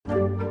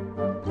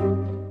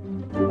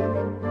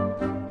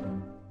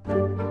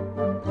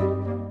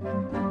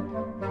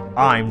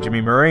I'm Jimmy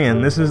Murray,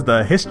 and this is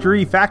the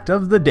History Fact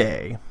of the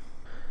Day.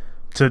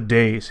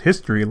 Today's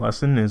history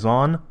lesson is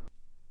on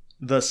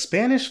the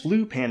Spanish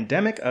flu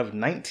pandemic of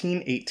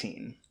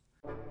 1918.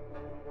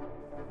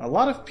 A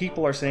lot of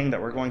people are saying that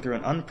we're going through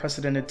an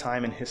unprecedented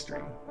time in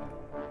history.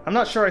 I'm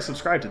not sure I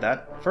subscribe to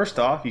that. First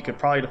off, you could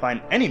probably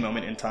define any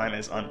moment in time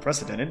as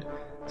unprecedented.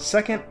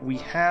 Second, we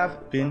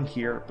have been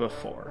here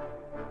before.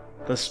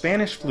 The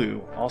Spanish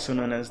flu, also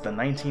known as the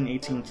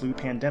 1918 flu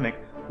pandemic,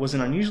 was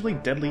an unusually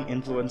deadly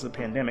influenza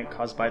pandemic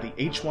caused by the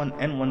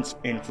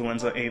H1N1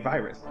 influenza A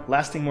virus.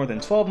 Lasting more than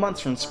 12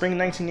 months from spring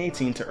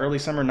 1918 to early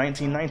summer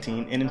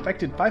 1919, it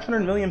infected 500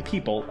 million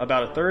people,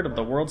 about a third of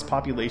the world's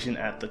population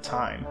at the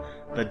time.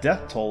 The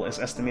death toll is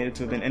estimated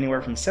to have been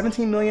anywhere from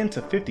 17 million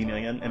to 50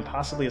 million, and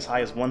possibly as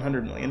high as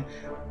 100 million,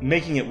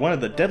 making it one of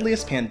the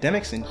deadliest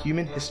pandemics in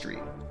human history.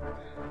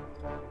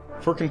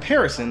 For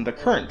comparison, the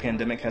current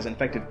pandemic has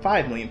infected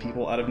 5 million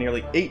people out of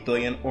nearly 8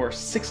 billion, or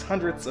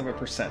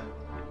 0.06%.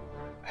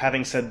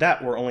 Having said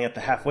that, we're only at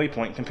the halfway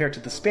point compared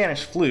to the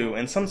Spanish flu,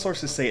 and some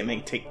sources say it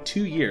may take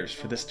 2 years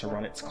for this to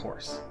run its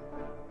course.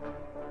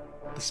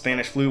 The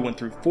Spanish flu went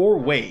through 4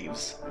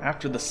 waves.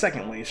 After the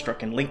second wave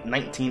struck in late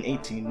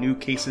 1918, new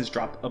cases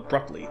dropped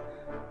abruptly,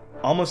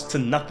 almost to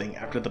nothing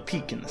after the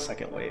peak in the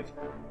second wave.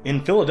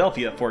 In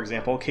Philadelphia, for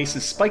example,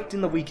 cases spiked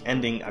in the week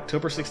ending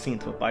October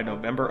 16th, but by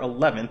November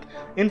 11th,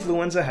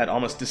 influenza had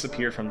almost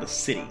disappeared from the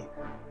city.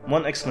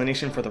 One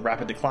explanation for the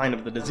rapid decline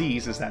of the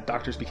disease is that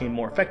doctors became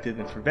more effective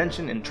in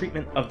prevention and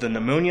treatment of the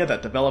pneumonia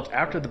that developed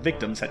after the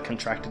victims had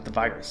contracted the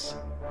virus.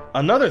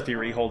 Another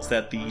theory holds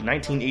that the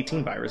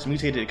 1918 virus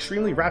mutated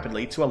extremely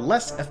rapidly to a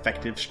less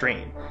effective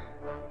strain.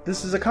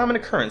 This is a common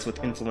occurrence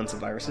with influenza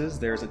viruses.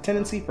 There is a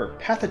tendency for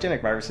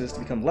pathogenic viruses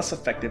to become less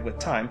effective with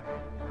time,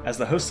 as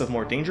the hosts of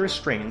more dangerous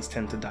strains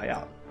tend to die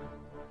out.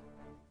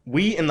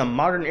 We in the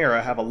modern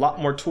era have a lot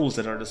more tools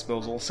at our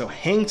disposal, so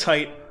hang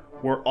tight,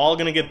 we're all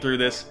gonna get through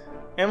this.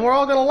 And we're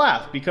all gonna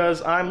laugh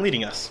because I'm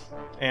leading us,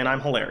 and I'm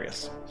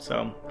hilarious.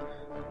 So,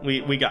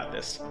 we got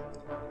this.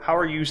 How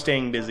are you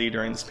staying busy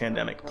during this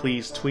pandemic?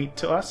 Please tweet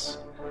to us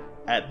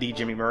at the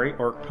Jimmy Murray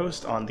or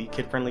post on the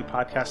Kid Friendly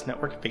Podcast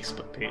Network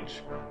Facebook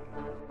page.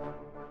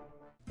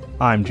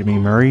 I'm Jimmy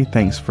Murray.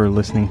 Thanks for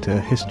listening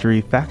to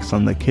History Facts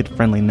on the Kid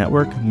Friendly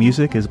Network.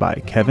 Music is by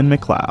Kevin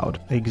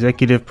MacLeod.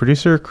 Executive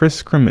producer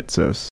Chris Kremitzos.